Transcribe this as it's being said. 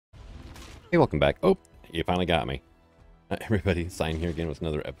Hey, welcome back. Oh, you finally got me. Everybody, sign here again with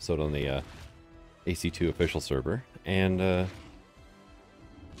another episode on the AC2 official server. And,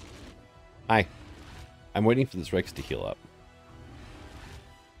 hi. I'm waiting for this Rex to heal up.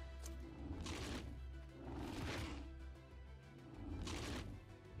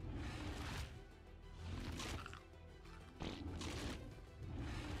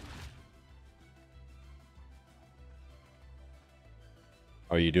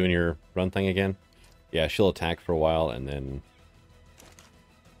 Are you doing your run thing again? Yeah, she'll attack for a while, and then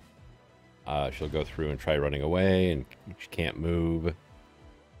she'll go through and try running away, and she can't move.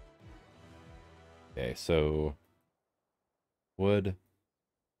 Okay, so wood,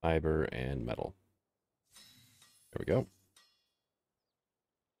 fiber, and metal. There we go.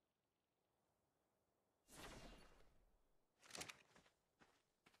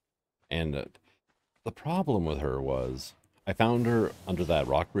 And the problem with her was I found her under that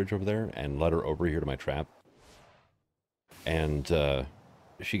rock bridge over there and led her over here to my trap. And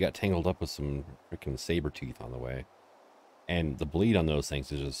she got tangled up with some freaking saber teeth on the way. And the bleed on those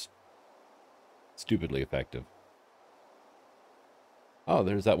things is just stupidly effective. Oh,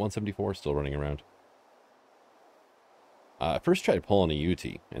 there's that 174 still running around. I first tried pulling a UT,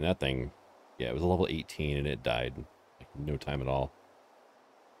 and that thing, yeah, it was a level 18, and it died like no time at all.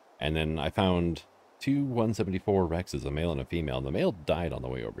 And then I found two 174 Rexes, a male and a female, and the male died on the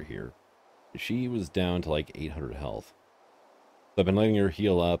way over here. She was down to like 800 health. So I've been letting her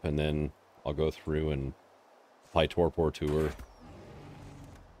heal up, and then I'll go through and apply torpor to her.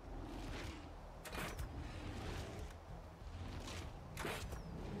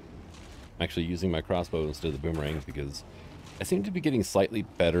 I'm actually using my crossbow instead of the boomerangs because I seem to be getting slightly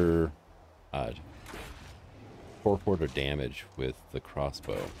better torpor to damage with the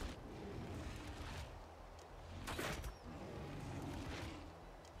crossbow.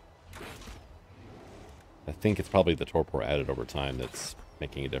 I think it's probably the torpor added over time that's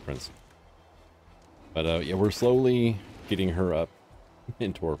making a difference. But yeah, we're slowly getting her up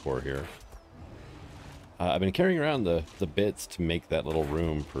in torpor here. I've been carrying around the bits to make that little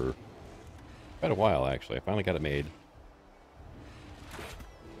room for quite a while, actually. I finally got it made.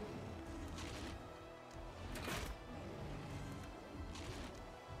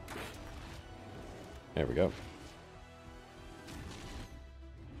 There we go.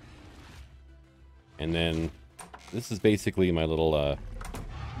 And then this is basically my little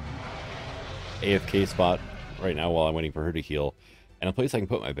AFK spot right now while I'm waiting for her to heal. And a place I can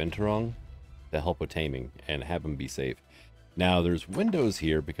put my Venturong to help with taming and have them be safe. Now, there's windows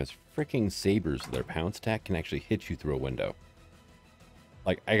here because freaking sabers, their pounce attack can actually hit you through a window.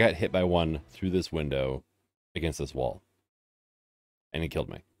 Like, I got hit by one through this window against this wall. And it killed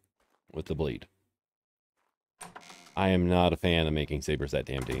me with the bleed. I am not a fan of making sabers that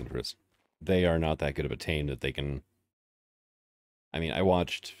damn dangerous. They are not that good of a tame that they can... I mean, I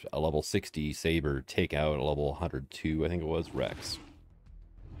watched a level 60 saber take out a level 102, I think it was, Rex.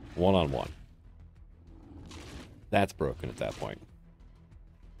 One-on-one. That's broken at that point.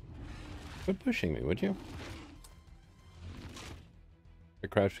 Quit pushing me, would you?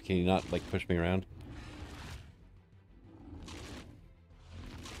 Crouch, can you not, like, push me around?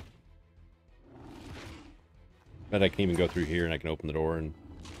 But I can even go through here and I can open the door and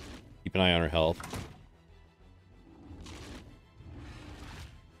keep an eye on her health.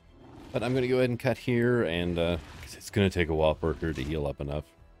 But I'm going to go ahead and cut here, and cause it's going to take a while for her to heal up enough.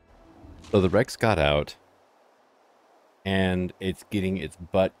 So the Rex got out, and it's getting its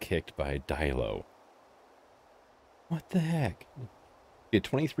butt kicked by Dilo. What the heck? She had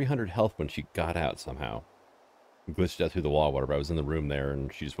 2,300 health when she got out somehow. Glitched out through the wall, whatever. I was in the room there,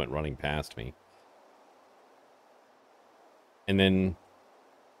 and she just went running past me. And then...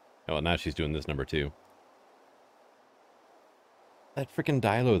 oh, now she's doing this number 2. That freaking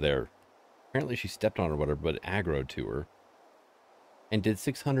Dilo there. Apparently she stepped on her or whatever, but aggroed to her. And did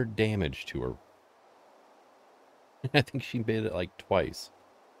 600 damage to her. I think she made it like twice.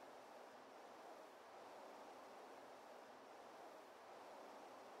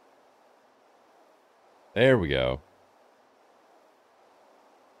 There we go.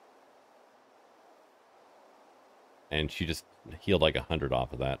 And she just healed like 100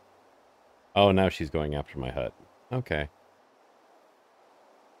 off of that. Oh, now she's going after my hut. Okay.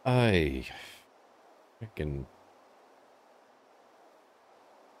 I freaking...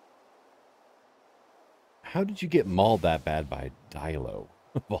 how did you get mauled that bad by Dilo,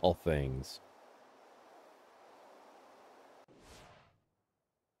 of all things?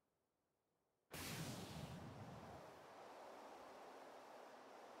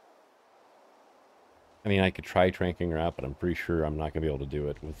 I mean, I could try tranking her out, but I'm pretty sure I'm not going to be able to do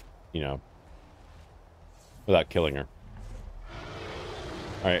it with, you know, without killing her.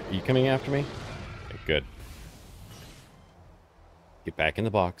 Alright, are you coming after me? Okay, good. Get back in the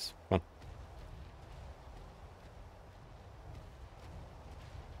box. Come on.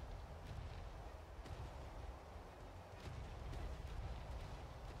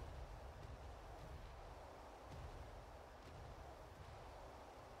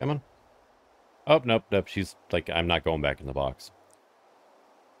 Come on. Oh, nope, nope. She's like, I'm not going back in the box.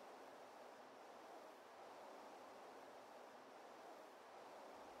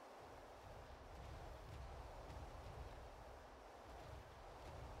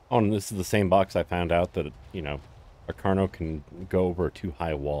 Oh, and this is the same box I found out that, you know, a Carno can go over a too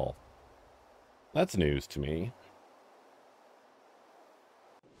high wall. That's news to me.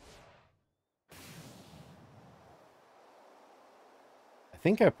 I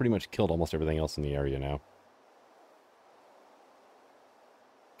think I've pretty much killed almost everything else in the area now.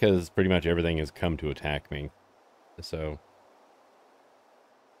 Because pretty much everything has come to attack me. So...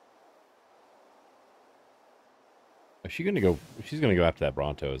 is she gonna go... she's gonna go after that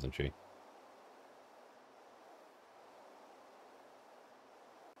Bronto, isn't she?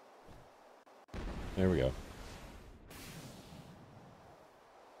 There we go.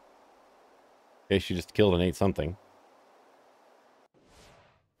 Okay, she just killed and ate something.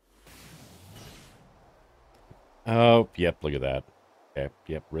 Oh, yep, look at that. Okay,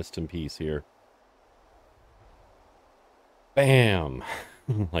 yep, rest in peace here. Bam!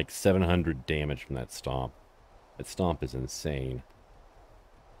 Like 700 damage from that stomp. That stomp is insane.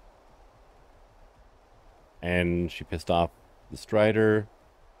 And she pissed off the Strider.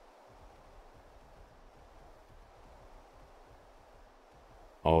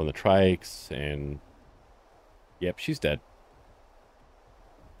 Oh, and the Trikes, and... yep, she's dead.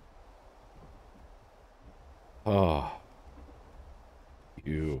 Oh.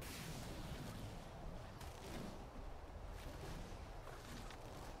 You.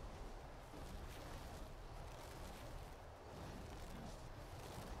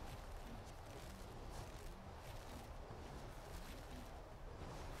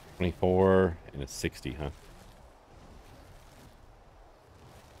 $24 and it's 60, huh?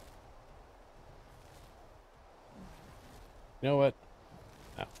 You know what?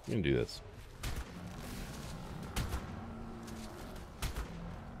 No, I'm gonna do this.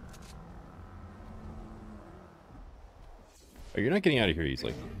 Oh, you're not getting out of here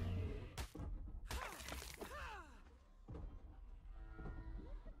easily.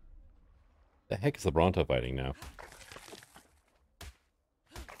 The heck is the Bronto fighting now?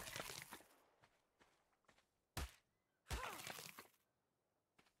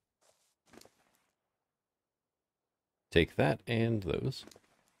 Take that and those.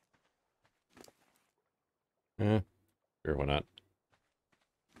 Sure, why not?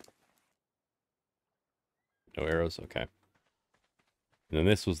 No arrows? Okay. And then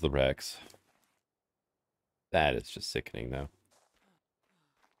this was the Rex. That is just sickening, though.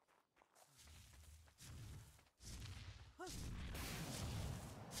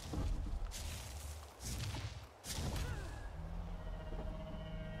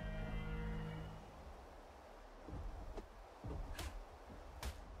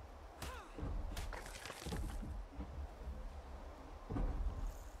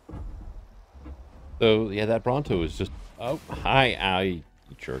 So, yeah, that Bronto is just... oh, hi, ow, you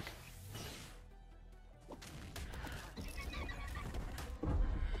jerk. Yeah,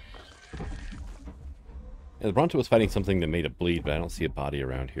 the Bronto was fighting something that made it bleed, but I don't see a body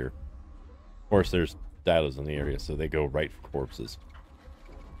around here. Of course, there's Dilos in the area, so they go right for corpses.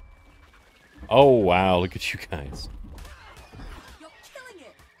 Oh, wow, look at you guys. You're killing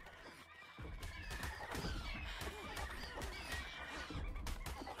it.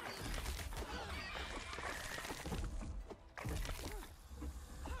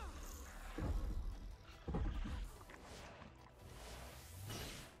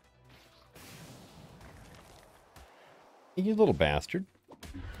 You little bastard.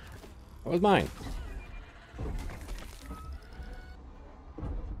 That was mine.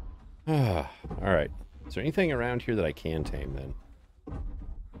 Alright. Is there anything around here that I can tame, then?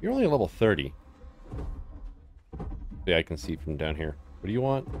 You're only a level 30. Yeah, I can see from down here. What do you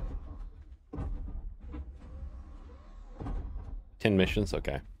want? 10 missions?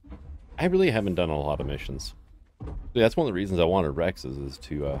 Okay. I really haven't done a lot of missions. Yeah, that's one of the reasons I wanted Rexes, is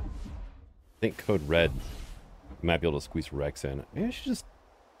to, I think Code Red, you might be able to squeeze Rex in. Maybe I should just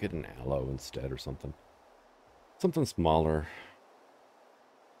get an Aloe instead or something. Something smaller.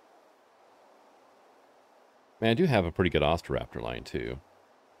 Man, I do have a pretty good Osteraptor line, too.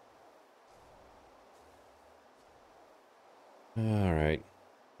 Alright.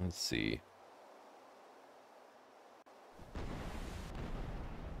 Let's see.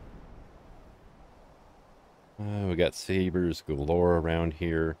 We got sabers galore around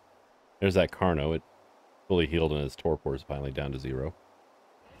here. There's that Carno. It fully healed and his torpor is finally down to 0.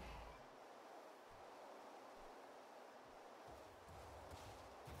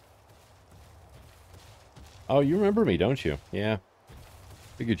 Oh, you remember me, don't you? Yeah.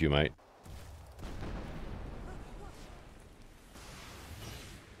 Figured you might.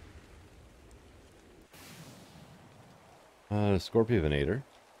 Scorpionator.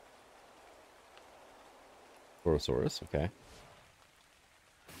 Torosaurus, okay.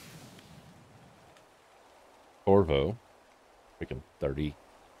 Corvo. Freaking 30. Is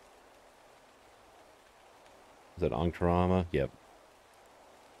that Anktarama? Yep.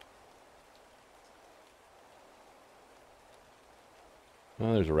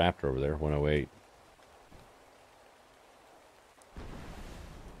 Oh, there's a raptor over there, 108.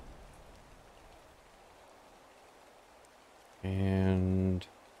 And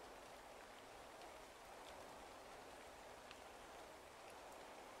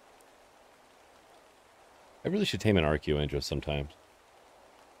I really should tame an Archaeoangel sometimes.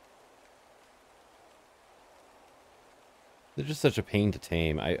 They're just such a pain to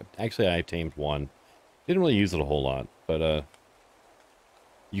tame. I tamed one. Didn't really use it a whole lot, but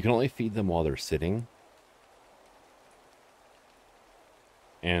you can only feed them while they're sitting.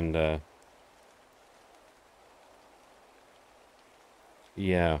 And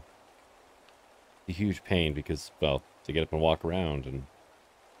yeah. A huge pain because, well, to get up and walk around, and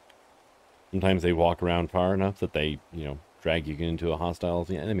sometimes they walk around far enough that they, drag you into a hostile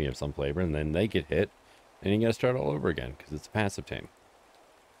enemy of some flavor, and then they get hit, and you gotta start all over again, because it's a passive tame.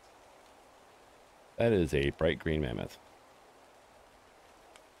 That is a bright green mammoth.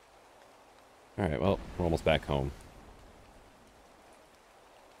 Alright, well, we're almost back home.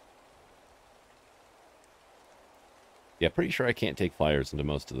 Yeah, pretty sure I can't take flyers into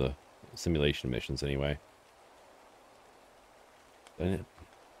most of the simulation missions anyway. I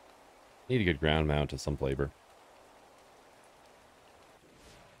need a good ground mount of some flavor.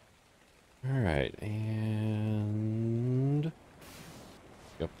 Alright, and...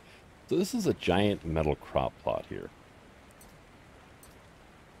 Yep. So this is a giant metal crop plot here.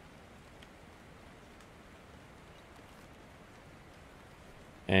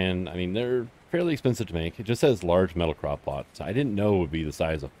 And, I mean, they're fairly expensive to make. It just says large metal crop plots. I didn't know it would be the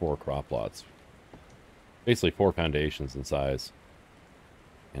size of 4 crop plots. Basically 4 foundations in size.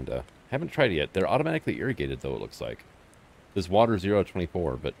 And, haven't tried it yet. They're automatically irrigated, though, it looks like. This water 0 to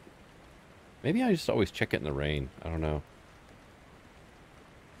 24, but maybe I just always check it in the rain. I don't know.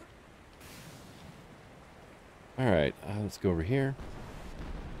 Alright, let's go over here.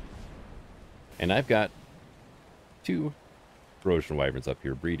 And I've got 2 Corrosion wyverns up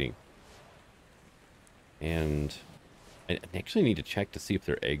here breeding. And I actually need to check to see if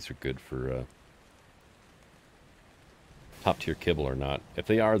their eggs are good for top tier kibble or not. If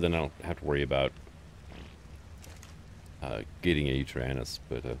they are, then I don't have to worry about getting a Tyrannus,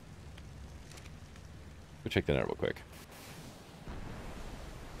 but go check that out real quick.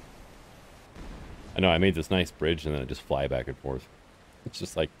 I know I made this nice bridge and then I just fly back and forth. It's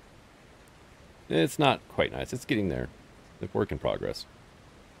just like, it's not quite nice. It's getting there. It's work in progress.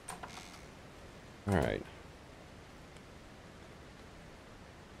 Alright.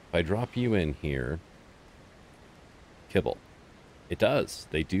 If I drop you in here, kibble. It does.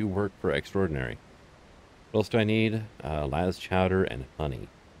 They do work for extraordinary. What else do I need? Las chowder and honey.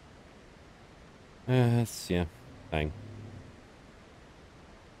 That's, yeah, thing.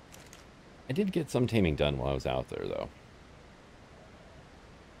 I did get some taming done while I was out there, though.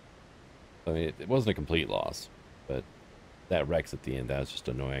 I mean, it wasn't a complete loss, but that Rex at the end, that was just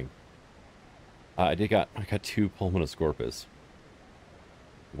annoying. I got 2 Pulmonoscorpus.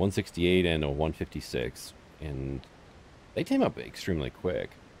 168 and a 156, and they tame up extremely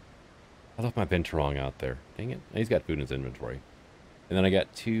quick. I left my Binturong out there. Dang it. He's got food in his inventory. And then I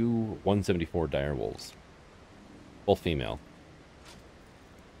got 2 174 direwolves. Both female.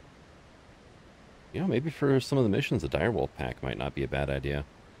 You know, maybe for some of the missions, a direwolf pack might not be a bad idea.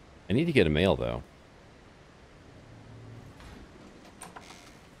 I need to get a male, though.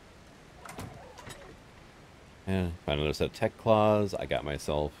 And find another set of tech claws. I got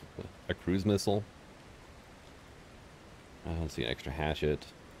myself a cruise missile. Let's see, an extra hatchet.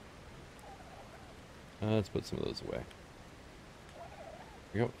 Let's put some of those away.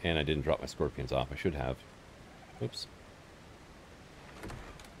 There we go. And I didn't drop my scorpions off. I should have. Oops.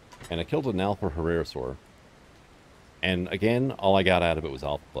 And I killed an alpha Herrerasaur. And again, all I got out of it was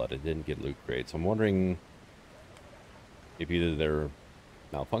alpha blood. I didn't get loot crate. So I'm wondering if either they're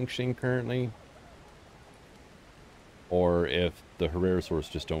malfunctioning currently, or if the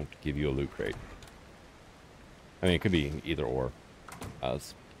Herrerasaurs just don't give you a loot crate. I mean, it could be either or.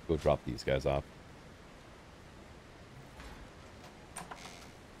 Let's go drop these guys off.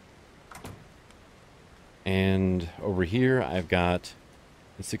 And over here, I've got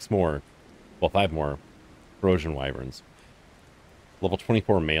 6 more, well, 5 more corrosion wyverns. Level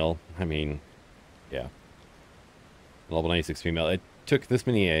 24 male. I mean, yeah. Level 96 female. It took this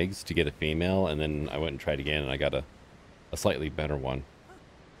many eggs to get a female, and then I went and tried again, and I got a slightly better one.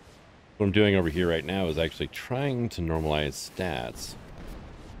 What I'm doing over here right now is actually trying to normalize stats.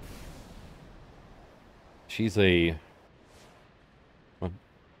 She's a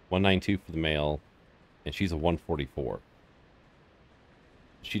 192 for the male, and she's a 144.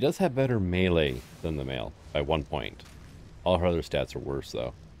 She does have better melee than the male by 1 point. All her other stats are worse,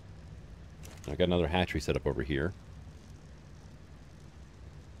 though. I've got another hatchery set up over here.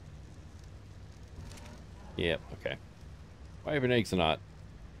 Yep, okay. Wyvern eggs are not...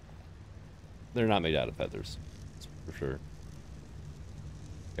 They're not made out of feathers, that's for sure.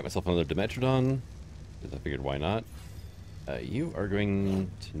 Got myself another Dimetrodon, because I figured why not. You are going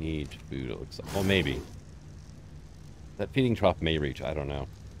to need food, it looks like. Well, maybe. That feeding trough may reach, I don't know.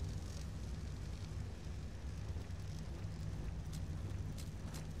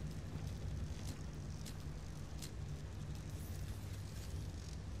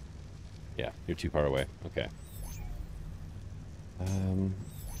 Yeah, you're too far away. Okay. I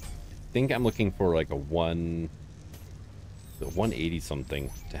think I'm looking for like a 180 something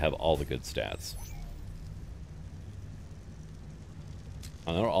to have all the good stats.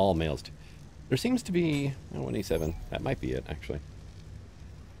 Oh, they're all males too. There seems to be 187. That might be it, actually.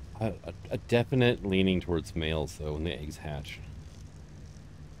 A definite leaning towards males though when the eggs hatch.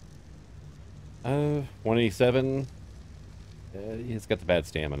 187. He's got the bad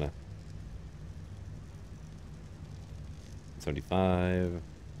stamina. 75,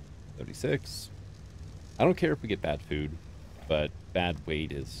 76. I don't care if we get bad food, but bad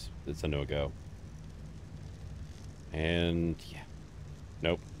weight is a no-go. And yeah,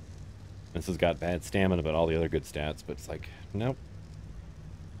 nope. This has got bad stamina, but all the other good stats. But it's like, nope.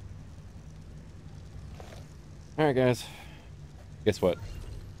 All right, guys. Guess what?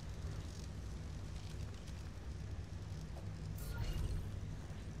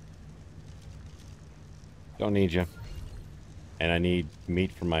 Don't need you. And I need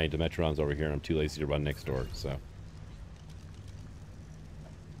meat for my Dimetrodons over here, and I'm too lazy to run next door, so.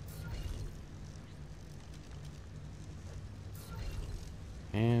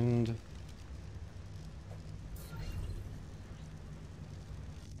 And...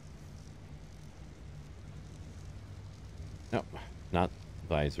 no, not the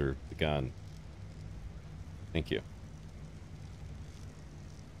visor, the gun. Thank you.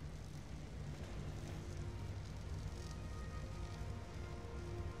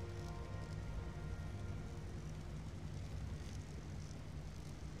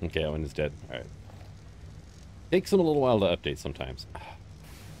 Okay, that one is dead. Alright. Takes them a little while to update sometimes.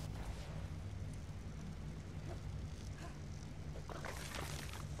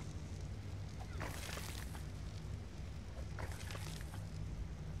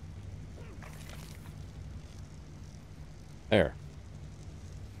 There.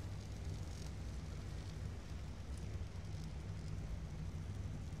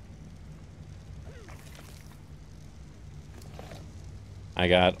 I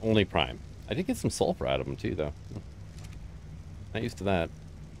got only prime. I did get some sulfur out of them too, though. Not used to that.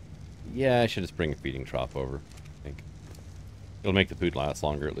 Yeah, I should just bring a feeding trough over, I think. It'll make the food last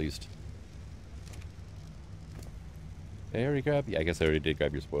longer, at least. Did I already grab? Yeah, I guess I already did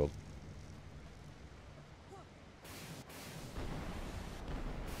grab your spoiled.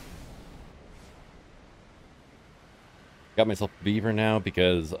 Got myself a beaver now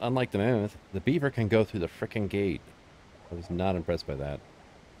because, unlike the mammoth, the beaver can go through the frickin' gate. I was not impressed by that.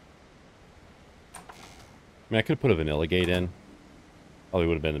 I mean, I could have put a vanilla gate in. Probably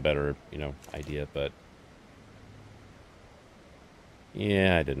would have been a better, you know, idea, but...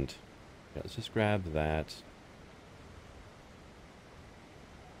 yeah, I didn't. Yeah, let's just grab that.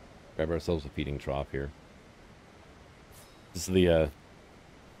 Grab ourselves a feeding trough here. This is the,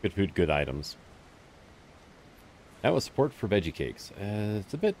 good food, good items. That was support for veggie cakes.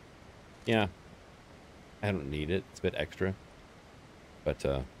 It's a bit... yeah. I don't need it. It's a bit extra. But,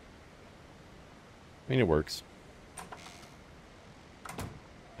 I mean, it works.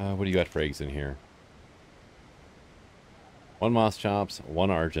 What do you got for eggs in here? 1 moss chops,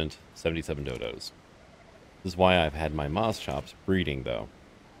 1 argent, 77 dodos. This is why I've had my moss chops breeding, though.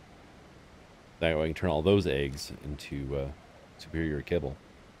 That way I can turn all those eggs into superior kibble.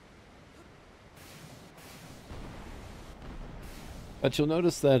 But you'll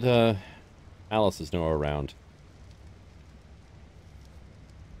notice that Alice is nowhere around.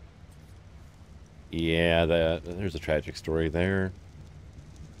 Yeah, there's a tragic story there.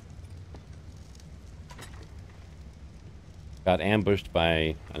 Got ambushed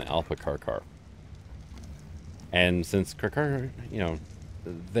by an alpha car. And since car, you know,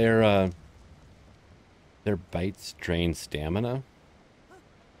 their their bites drain stamina.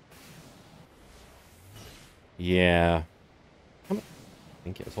 Yeah. Come on. I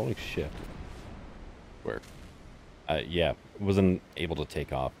think it was holding shift. Where? Yeah, wasn't able to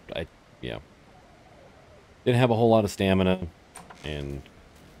take off. Yeah. Didn't have a whole lot of stamina, and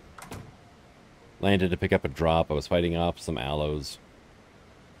landed to pick up a drop. I was fighting off some aloes,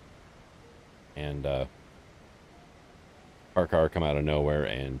 and car come out of nowhere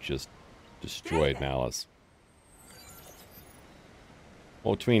and just destroyed Malice.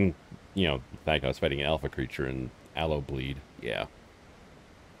 Well, between, you know, the fact I was fighting an alpha creature and aloe bleed, yeah.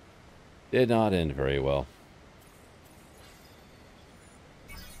 Did not end very well.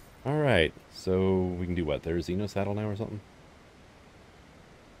 Alright, so we can do what? There's Xeno Saddle now or something?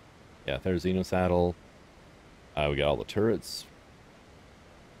 Yeah, there's Xeno Saddle. We got all the turrets.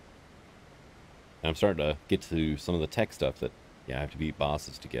 And I'm starting to get to some of the tech stuff that, yeah, I have to beat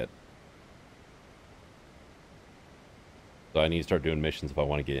bosses to get. So I need to start doing missions if I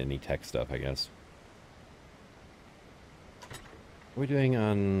want to get any tech stuff, I guess. What are we doing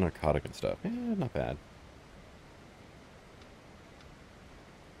on narcotic and stuff? Not bad.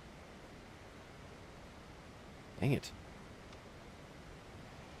 Dang it.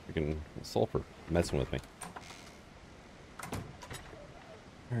 Freaking sulfur messing with me.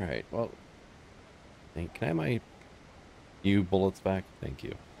 Alright, well. Can I have my few bullets back? Thank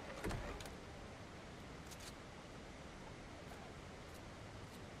you.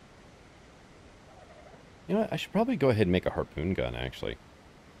 You know what? I should probably go ahead and make a harpoon gun, actually.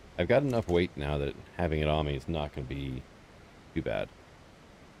 I've got enough weight now that having it on me is not going to be too bad.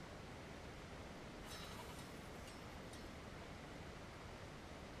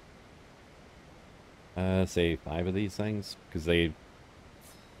 Say 5 of these things, because they...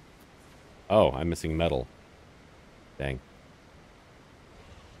 Oh, I'm missing metal. Dang.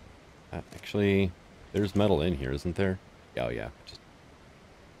 Actually, there's metal in here, isn't there? Oh, yeah. Just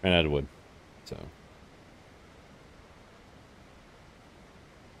ran out of wood, so...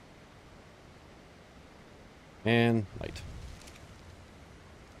 And light.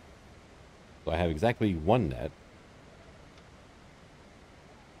 So I have exactly 1 net.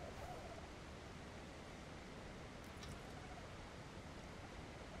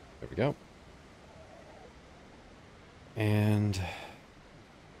 There we go. And how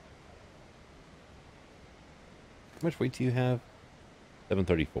much weight do you have?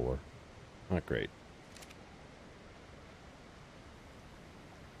 734. Not great.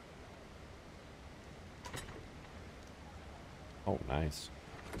 Oh, nice.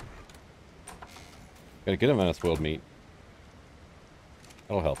 Got a good amount of spoiled meat.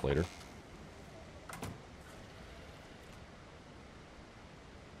 That'll help later.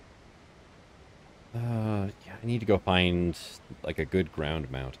 Yeah, I need to go find, like, a good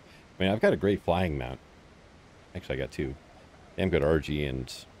ground mount. I mean, I've got a great flying mount. Actually, I got 2. Damn good RG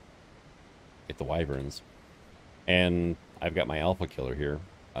and get the wyverns. And I've got my alpha killer here.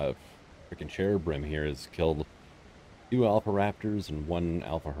 Freaking Cherubrim here has killed 2 alpha raptors and 1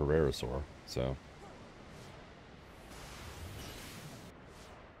 alpha Herrerasaur, so...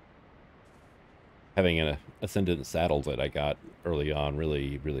 Having an Ascendant saddle that I got early on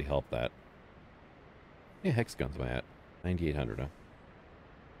really helped that. Yeah, hex guns am I at? 9,800,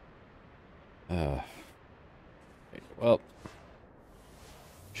 huh? Well,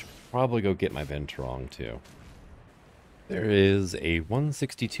 should probably go get my Venturong, too. There is a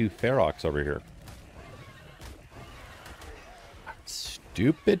 162 Ferox over here.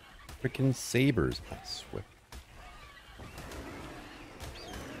 Stupid freaking sabers, I swear.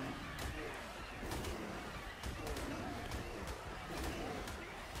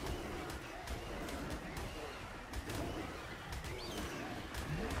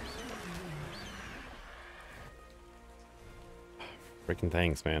 Freaking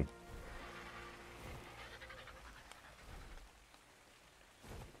thanks, man.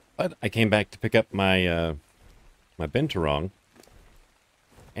 But I came back to pick up my my Binturong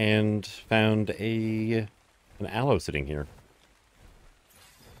and found an aloe sitting here.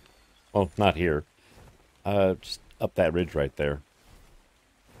 Well, not here. Just up that ridge right there.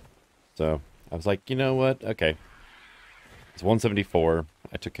 So I was like, you know what? Okay. It's 174.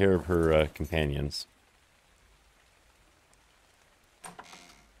 I took care of her companions.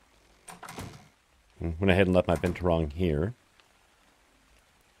 Went ahead and left my Binturong here.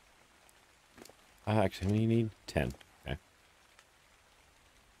 Actually, we need 10. Okay.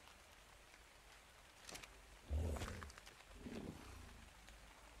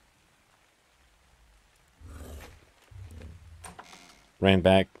 Ran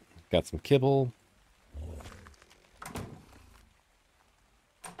back, got some kibble.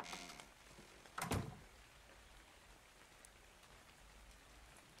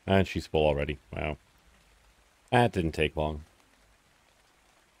 And she's full already. Wow. That didn't take long.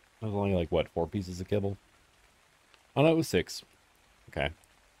 It was only like, what, 4 pieces of kibble? Oh, no, it was 6. Okay.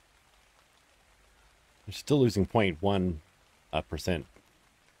 You're still losing 0.1%,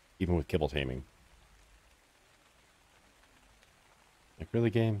 even with kibble taming. Like, really,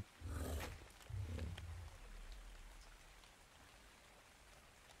 game?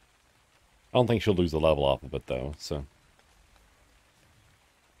 I don't think she'll lose a level off of it, though, so...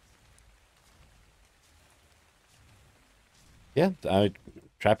 Yeah,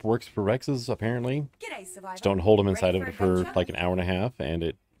 trap works for Rexes, apparently. G'day, Survivor. Just don't hold them Ready inside of it for adventure? like an hour and a half, and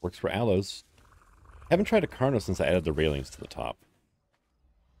it works for Allos. Haven't tried a Carno since I added the railings to the top.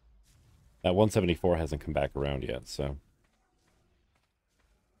 That 174 hasn't come back around yet, so...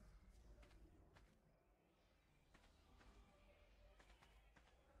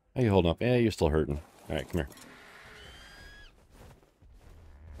 How you holding up? Yeah, you're still hurting. Alright, come here.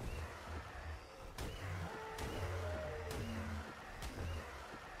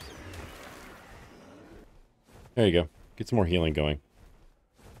 There you go. Get some more healing going.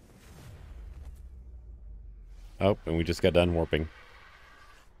 Oh, and we just got done warping.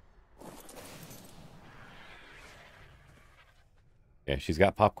 Yeah, she's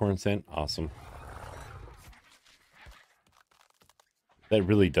got popcorn scent. Awesome. That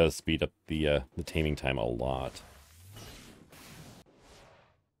really does speed up the taming time a lot.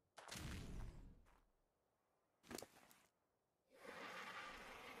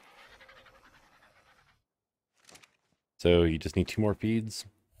 So you just need 2 more feeds.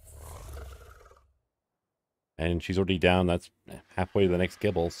 And she's already down. That's halfway to the next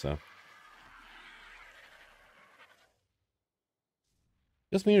kibble, so...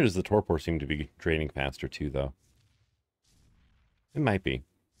 Just me, or does the torpor seem to be draining faster too, though? It might be.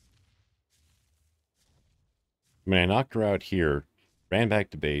 I mean, I knocked her out here, ran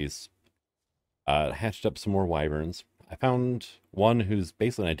back to base, hatched up some more wyverns. I found one who's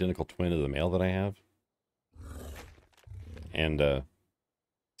basically an identical twin of the male that I have. And,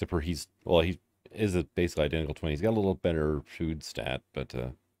 except for he is a basically identical twin. He's got a little better food stat, but,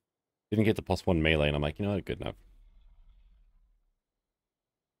 didn't get the +1 melee, and I'm like, you know what, good enough.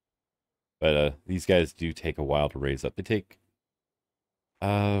 But these guys do take a while to raise up. They take,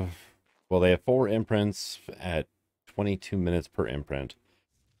 well, they have 4 imprints at 22 minutes per imprint.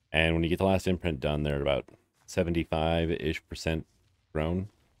 And when you get the last imprint done, they're about 75-ish% grown.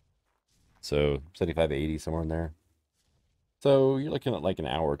 So 75 to 80, somewhere in there. So you're looking at like an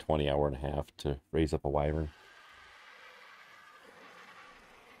hour, 20, hour and a half to raise up a wyvern.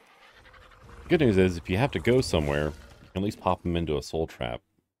 Good news is, if you have to go somewhere, you can at least pop them into a soul trap.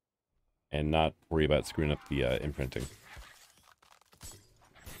 And not worry about screwing up the imprinting.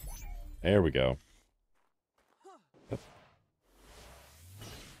 There we go. Yep.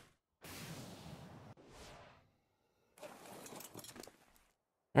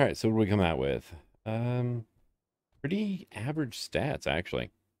 Alright, so what do we come out with? Pretty average stats,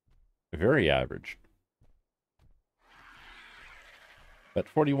 actually. Very average. But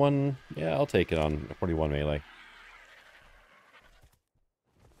 41, yeah, I'll take it on 41 melee.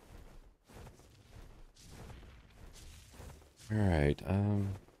 Alright, you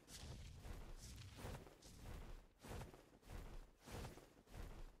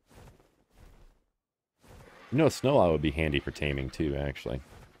know, a snow owl would be handy for taming too, actually.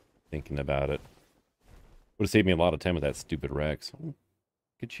 Thinking about it. Would have saved me a lot of time with that stupid Rex. Oh, look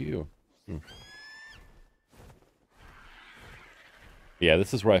at you. Yeah,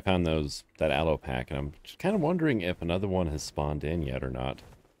 this is where I found that aloe pack, and I'm just kind of wondering if another one has spawned in yet or not.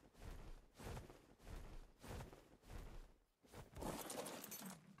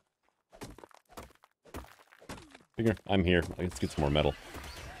 Figure, I'm here. Let's get some more metal.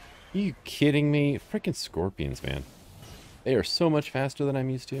 Are you kidding me? Freaking scorpions, man. They are so much faster than I'm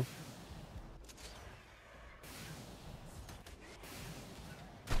used to.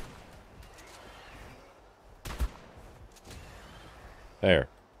 There.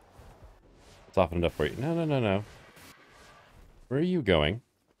 Softened up for you. No, no, no, no. Where are you going?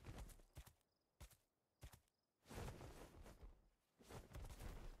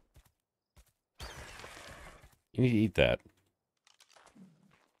 You need to eat that.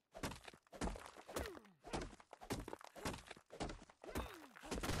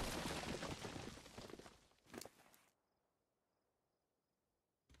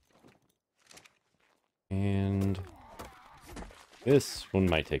 And this one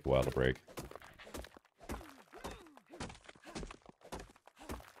might take a while to break.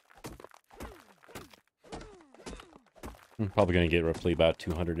 Probably going to get roughly about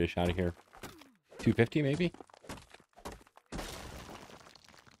 200-ish out of here. 250 maybe?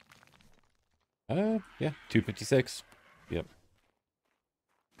 Yeah, 256. Yep.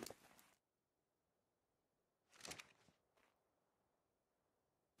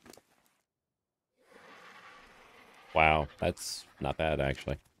 Wow, that's not bad,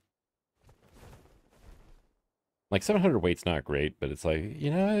 actually. Like, 700 weight's not great, but it's like,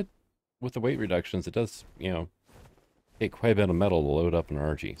 you know, with the weight reductions, it does, you know, take quite a bit of metal to load up an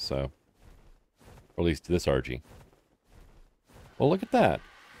RG, so... Or at least this RG. Well, look at that.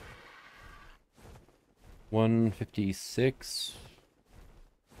 156...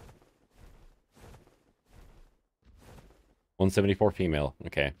 174 female.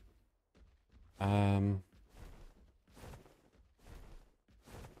 Okay.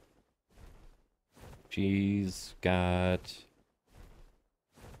 She's got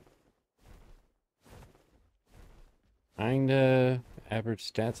kinda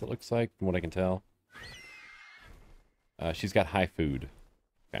average stats, it looks like, from what I can tell. She's got high food.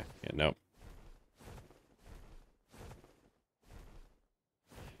 Okay, yeah, nope.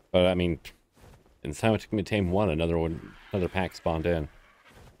 But I mean, in the time it took me to tame one, another pack spawned in.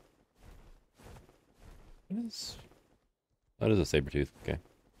 What is... Oh, it is a saber-tooth. Okay.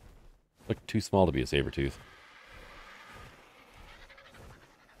 Look too small to be a saber-tooth.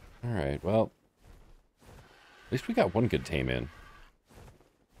 Alright, well... At least we got one good tame in.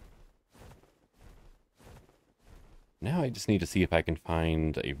 Now I just need to see if I can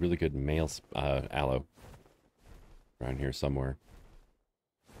find a really good male aloe. Around here somewhere.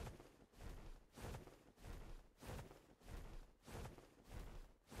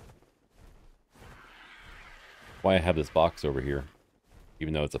 Why I have this box over here.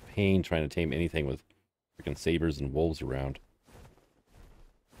 Even though it's a pain trying to tame anything with freaking sabers and wolves around.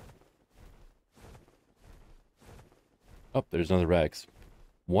 Oh, there's another Rex.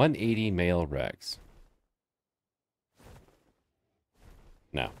 180 male Rex.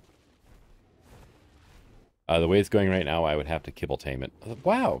 Now. The way it's going right now, I would have to kibble tame it.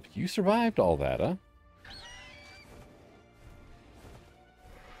 Wow, you survived all that, huh?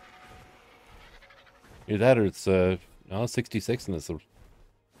 Either that or it's 66 and it's the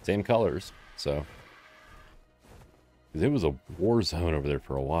same colors, so. Because it was a war zone over there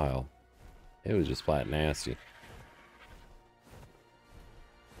for a while. It was just flat nasty.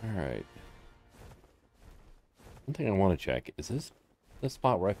 Alright. One thing I want to check, is this the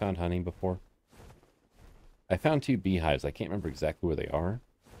spot where I found honey before? I found 2 beehives. I can't remember exactly where they are.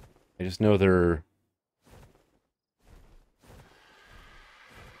 I just know they're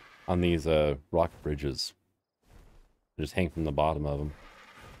on these rock bridges. They just hang from the bottom of them.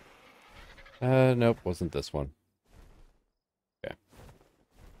 Nope, wasn't this one. Okay.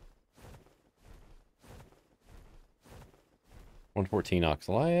 114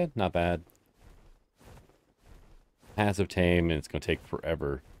 Oxaliad, not bad. Passive tame, and it's going to take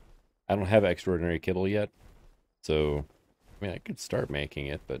forever. I don't have extraordinary kibble yet, so I mean I could start making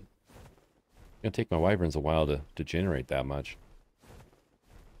it, but it's going to take my wyverns a while to generate that much.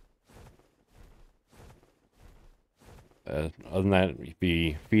 Other than that, you'd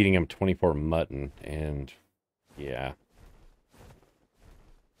be feeding them 24 mutton, and yeah.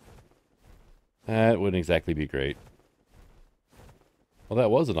 That wouldn't exactly be great. Well,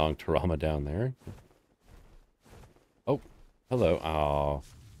 that was an Ongtarama down there. Oh, hello. Oh,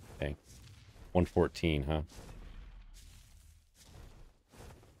 okay. 114, huh?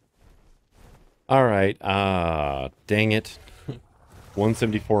 Alright, dang it.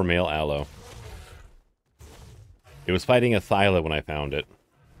 174 male aloe. It was fighting a Thyla when I found it.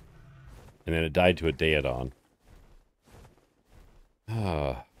 And then it died to a Daedon.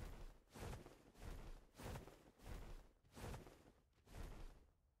 Ah.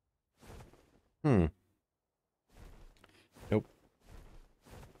 Nope.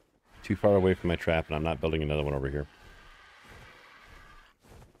 Too far away from my trap, and I'm not building another one over here.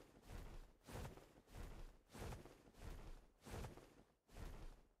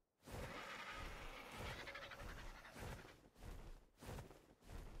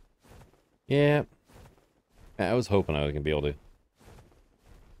 Yeah. I was hoping I was going to be able to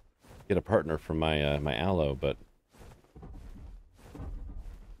get a partner from my my aloe, but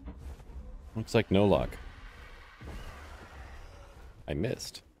looks like no luck. I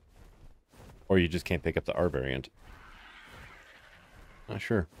missed. Or you just can't pick up the R variant. Not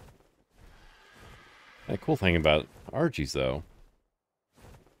sure. The cool thing about Argies, though,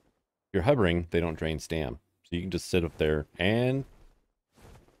 if you're hovering, they don't drain stam. So you can just sit up there and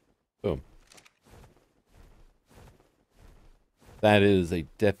That is a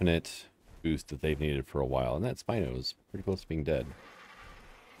definite boost that they've needed for a while. And that Spino is pretty close to being dead.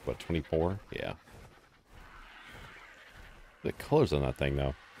 What, 24? Yeah. The colors on that thing,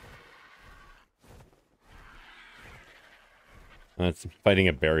 though. It's fighting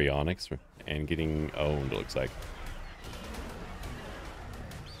a Baryonyx and getting owned, it looks like.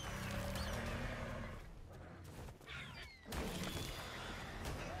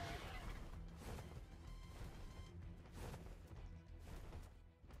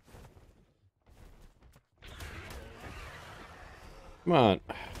 Come on.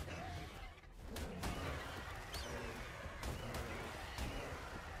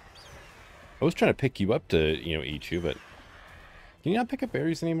 I was trying to pick you up to, eat you, but can you not pick up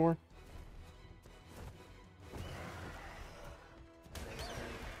berries anymore?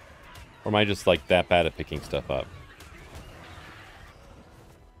 Or am I just, like, that bad at picking stuff up?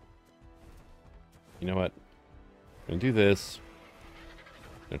 You know what? I'm gonna do this.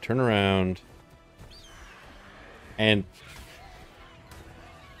 I'm gonna turn around. And...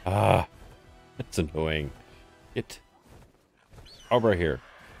 that's annoying. Get over here.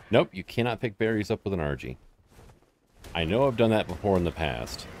 Nope, you cannot pick berries up with an RG. I know I've done that before in the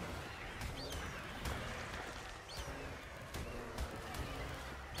past.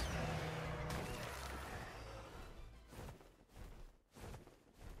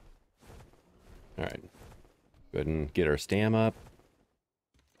 Alright. Go ahead and get our stam up.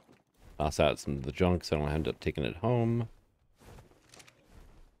 Toss out some of the junk so I don't end up taking it home.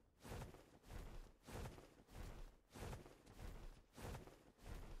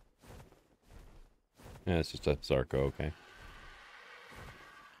 Yeah, it's just a Zarko, okay.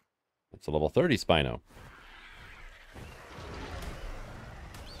 It's a level 30 Spino.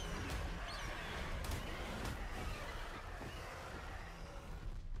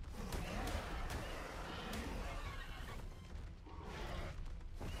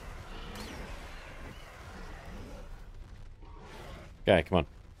 Okay, come on.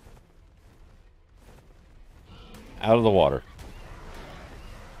 Out of the water.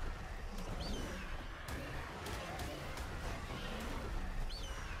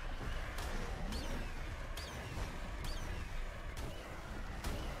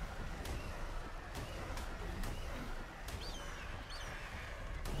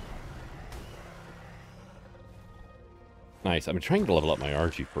 Nice. I've been trying to level up my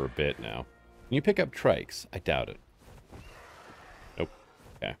RG for a bit now. Can you pick up trikes? I doubt it. Nope.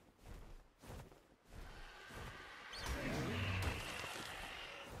 Okay.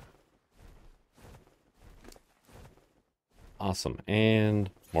 Awesome. And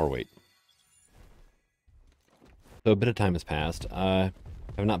more weight. So a bit of time has passed. I've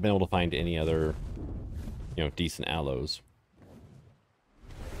not been able to find any other, decent aloes.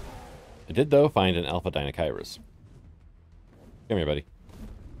 I did, though, find an Alpha Dinokairos. Come here, buddy.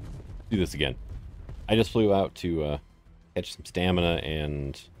 Do this again. I just flew out to catch some stamina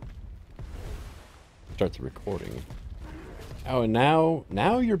and start the recording. Oh, and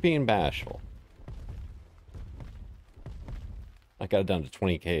now you're being bashful. I got it down to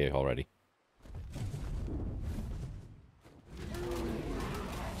 20k already.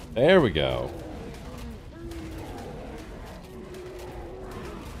 There we go.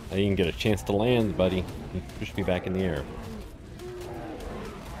 I didn't get a chance to land, buddy. You pushed me back in the air.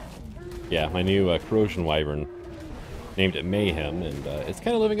 Yeah, my new corrosion wyvern, named it Mayhem, and it's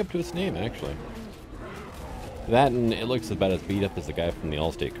kind of living up to its name, actually. That, and it looks about as beat up as the guy from the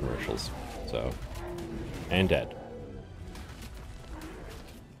Allstate commercials. So, and dead.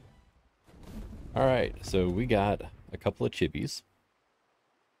 Alright, so we got a couple of chibis.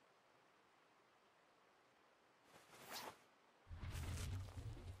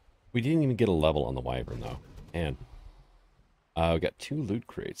 We didn't even get a level on the wyvern, though. And we got 2 loot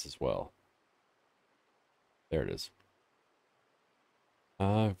crates as well. There it is.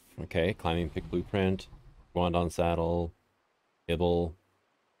 Okay, climbing pick blueprint, Guandon saddle, kibble.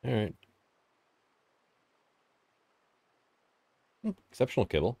 Alright. Exceptional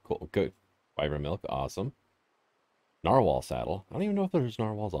kibble. Cool, good. Wyvern milk, awesome. Narwhal saddle. I don't even know if there's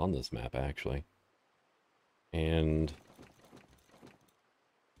narwhals on this map, actually. And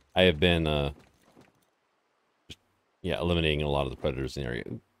I have been, eliminating a lot of the predators in the area.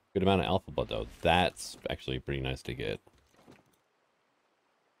 Good amount of alpha blood, though. That's actually pretty nice to get.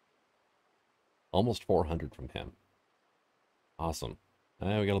 Almost 400 from him. Awesome. We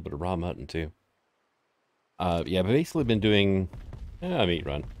got a little bit of raw mutton, too. Yeah, I've basically been doing a meat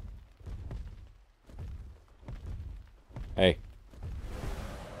run. Hey.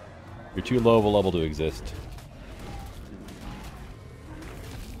 You're too low of a level to exist.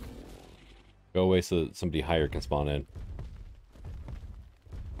 Go away so that somebody higher can spawn in.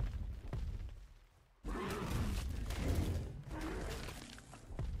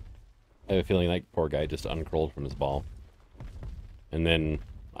 have a feeling that poor guy just uncurled from his ball. And then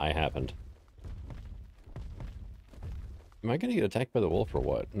I happened. Am I gonna get attacked by the wolf or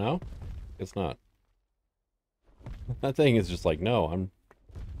what? No? It's not. That thing is just like, no,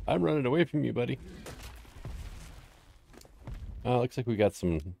 I'm running away from you, buddy. Looks like we got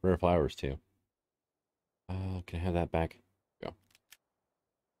some rare flowers too. Can I have that back? Go.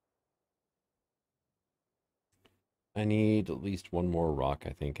 I need at least one more rock, I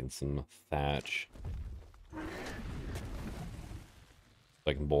think, and some thatch. So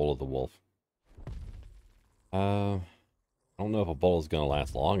I can bowl of the wolf. I don't know if a bowl is gonna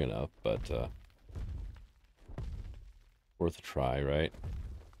last long enough, but worth a try, right?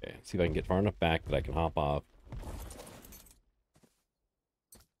 Okay, see if I can get far enough back that I can hop off.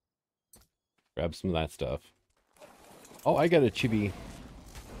 Grab some of that stuff. Oh, I got a chibi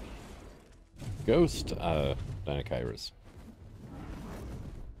ghost Dinokairos.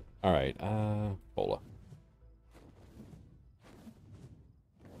 Alright, Bola.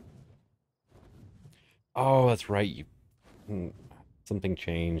 Oh, that's right. Something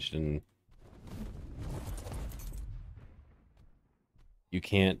changed and you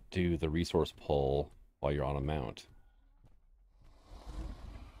can't do the resource pull while you're on a mount.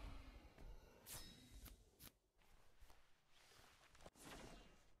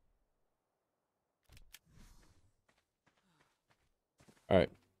 Alright.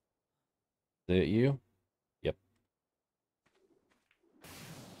 Is it you? Yep.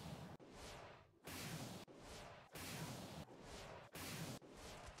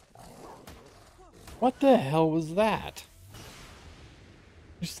 What the hell was that?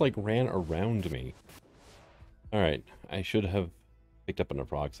 Just like ran around me. Alright, I should have picked up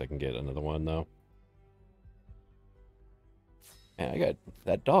enough rocks I can get another one though. And I got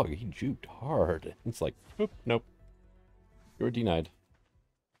that dog, he juked hard. It's like, oop, nope. You're denied.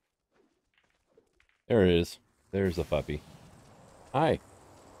 There it is. There's the puppy. Hi.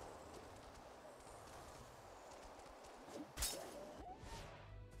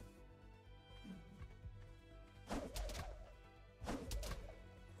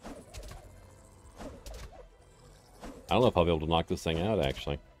 I don't know if I'll be able to knock this thing out,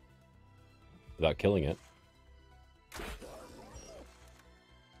 actually. Without killing it.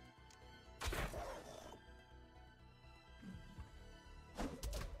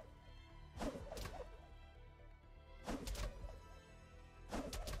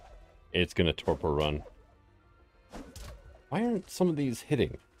 It's gonna torpor run. Why aren't some of these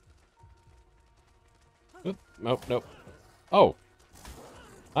hitting? Oop, nope, nope. Oh!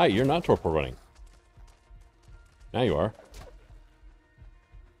 Hi, you're not torpor running. Now you are.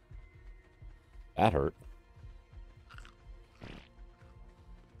 That hurt.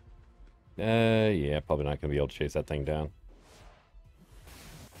 Yeah, probably not gonna be able to chase that thing down.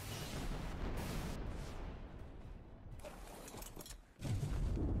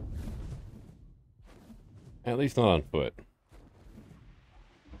 At least not on foot.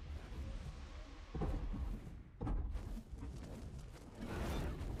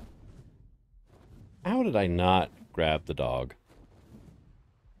 How did I not grab the dog?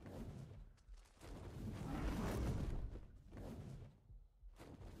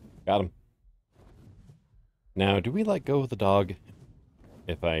 Got him. Now, do we let go of the dog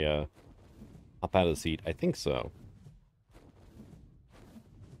if I hop out of the seat? I think so.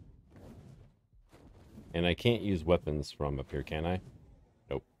 And I can't use weapons from up here, can I?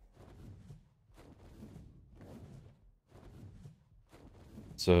 Nope.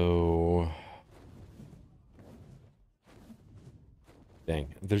 So...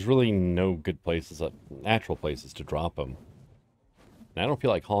 Dang. There's really no good places, natural places to drop them. And I don't feel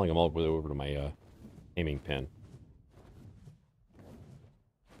like hauling them all the way over to my aiming pin.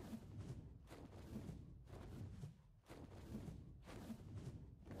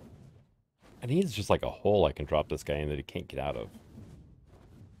 I need just like a hole I can drop this guy in that he can't get out of.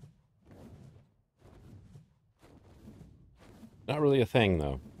 Not really a thing,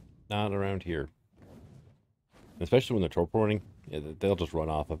 though. Not around here. Especially when they're torporing, they'll just run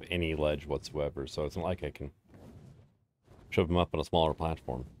off of any ledge whatsoever, so it's not like I can shove them up on a smaller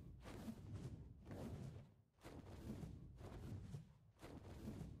platform.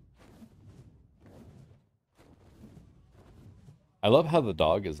 I love how the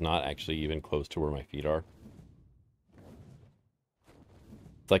dog is not actually even close to where my feet are.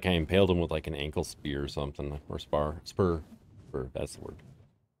 It's like I impaled him with like an ankle spear or something, or spur, that's the word.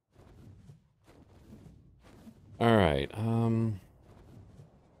 Alright,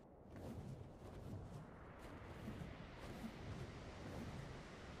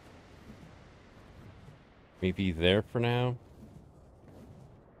 maybe there for now.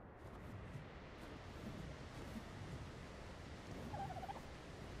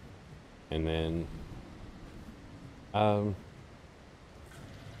 And then,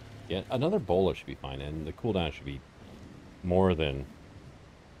 yeah, another bowler should be fine, and the cooldown should be more than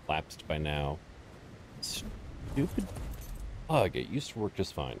lapsed by now. Stupid bug. It used to work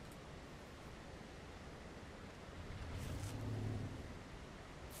just fine.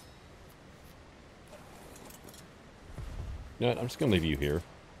 You know what? I'm just gonna leave you here.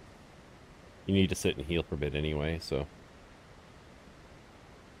 You need to sit and heal for a bit anyway, so.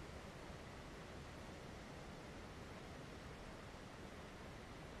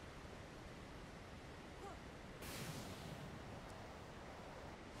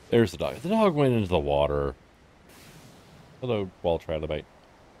 There's the dog. The dog went into the water. Hello, wall trilobite.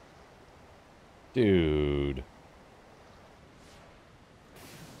 Dude.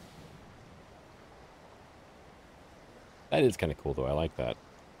 That is kind of cool, though. I like that.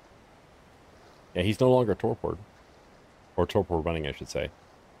 Yeah, he's no longer a torpor. Or torpor running, I should say.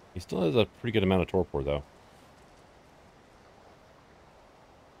 He still has a pretty good amount of torpor, though.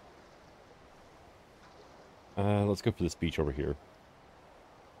 Let's go for this beach over here.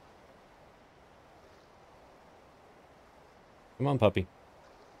 Come on, puppy.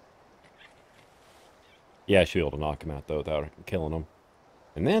 Yeah, I should be able to knock him out, though, without killing him.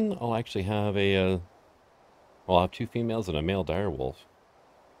 And then I'll actually have I'll have 2 females and a male direwolf.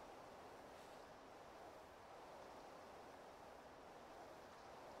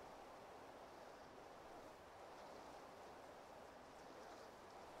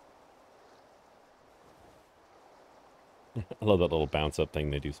 I love that little bounce up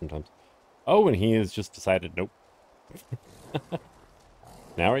thing they do sometimes. Oh, and he has just decided, nope.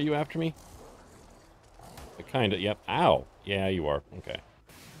 Now are you after me? Kinda, yep. Ow. Yeah, you are. Okay.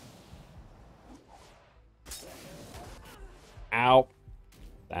 Ow.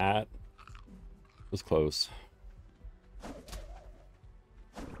 That was close.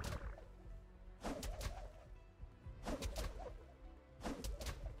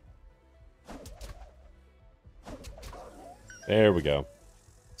 There we go.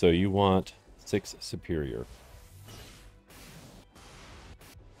 So you want 6 superior.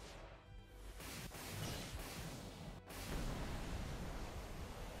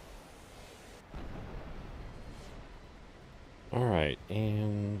 Alright,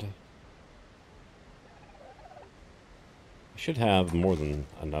 and I should have more than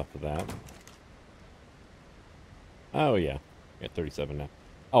enough of that. Oh yeah, I got 37 now.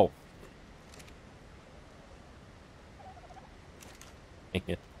 Oh. Dang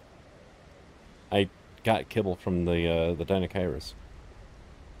it. I got kibble from the Dinochirus.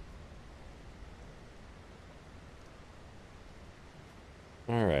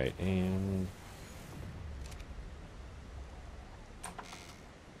 Alright, and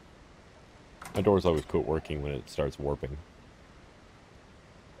my doors always quit working when it starts warping.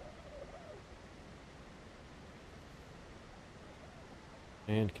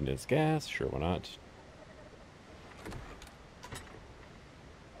 And condensed gas, sure, why not?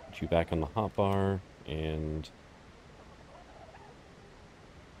 Put you back on the hotbar, and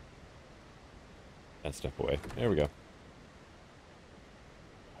that stuff away. There we go.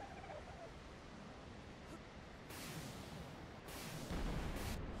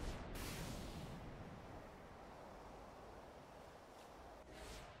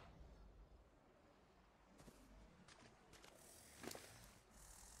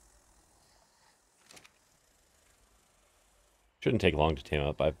 Shouldn't take long to tame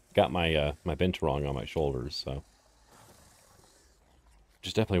up. I've got my my Binturong on my shoulders, so which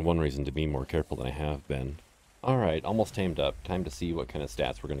is definitely one reason to be more careful than I have been. Alright, almost tamed up. Time to see what kind of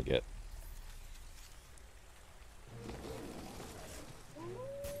stats we're going to get.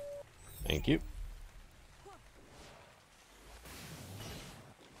 Thank you.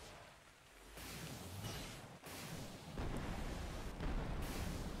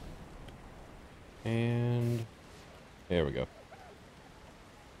 And there we go.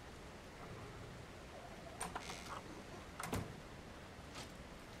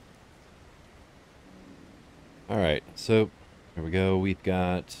 Alright, so here we go. We've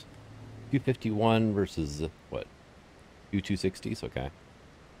got 251 versus what? 260s, okay.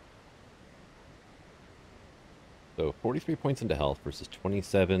 So 43 points into health versus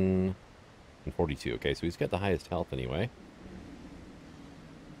 27 and 42. Okay, so he's got the highest health anyway.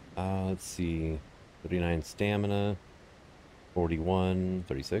 Let's see. 39 stamina. 41,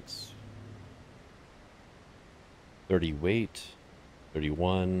 36. 30 weight.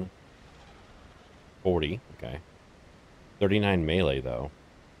 31. 40, okay. 39 melee, though.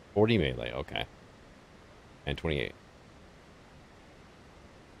 40 melee, okay. And 28.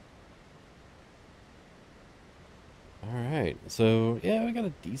 Alright, so yeah, we got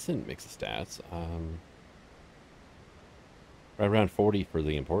a decent mix of stats. Right around 40 for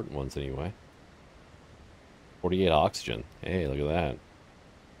the important ones anyway. 48 oxygen. Hey, look at that.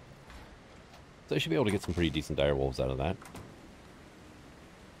 So I should be able to get some pretty decent dire wolves out of that.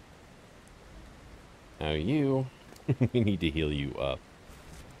 Now you, we need to heal you up.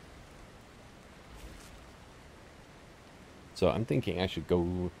 So I'm thinking I should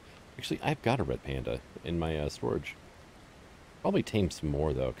go... Actually, I've got a red panda in my storage. Probably tame some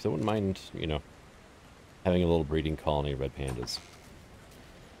more, though, because I wouldn't mind, you know, having a little breeding colony of red pandas.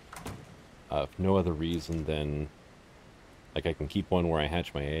 If no other reason than, like, I can keep one where I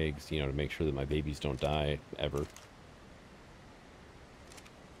hatch my eggs, you know, to make sure that my babies don't die, ever.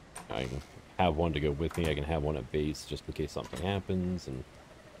 I can have one to go with me. I can have one at base just in case something happens, and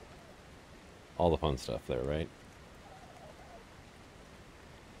all the fun stuff there, right?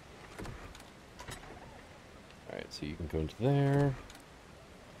 Alright, so you can go into there.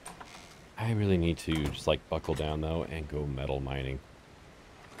 I really need to just, like, buckle down, though, and go metal mining.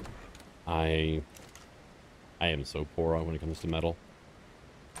 I am so poor when it comes to metal.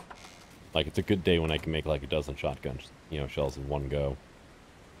 Like, it's a good day when I can make, like, a dozen shotgun, you know, shells in one go.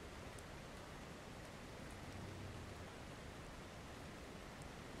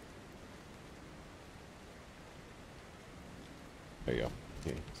 There you go.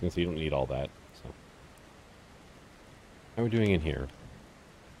 Okay, so you don't need all that, so. How are we doing in here?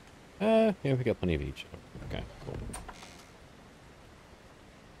 Yeah, we got plenty of each. Okay, cool.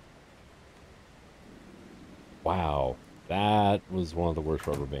 Wow, that was one of the worst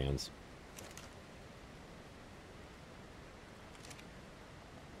rubber bands.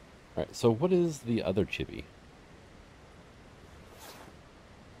 Alright, so what is the other chibi?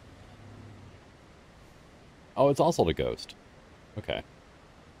 Oh, it's also the ghost. Okay.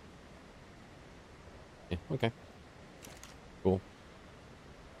 Yeah, okay. Cool.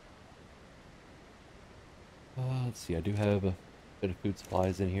 Let's see, I do have a bit of food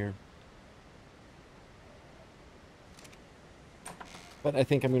supplies in here. But I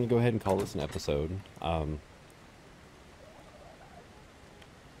think I'm going to go ahead and call this an episode. I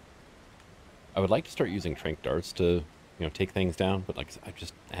would like to start using trank darts to, you know, take things down, but like I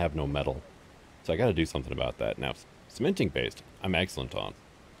just have no metal. So I got to do something about that. Now, cementing paste, I'm excellent on.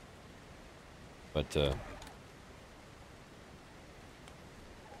 But,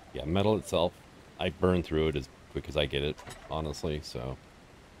 yeah, metal itself, I burn through it as quick as I get it, honestly, so.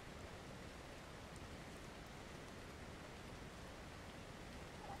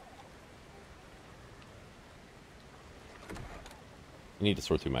 I need to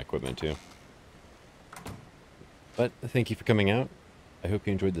sort through my equipment, too. But thank you for coming out. I hope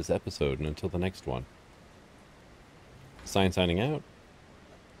you enjoyed this episode, and until the next one. Signing out.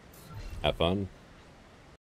 Have fun.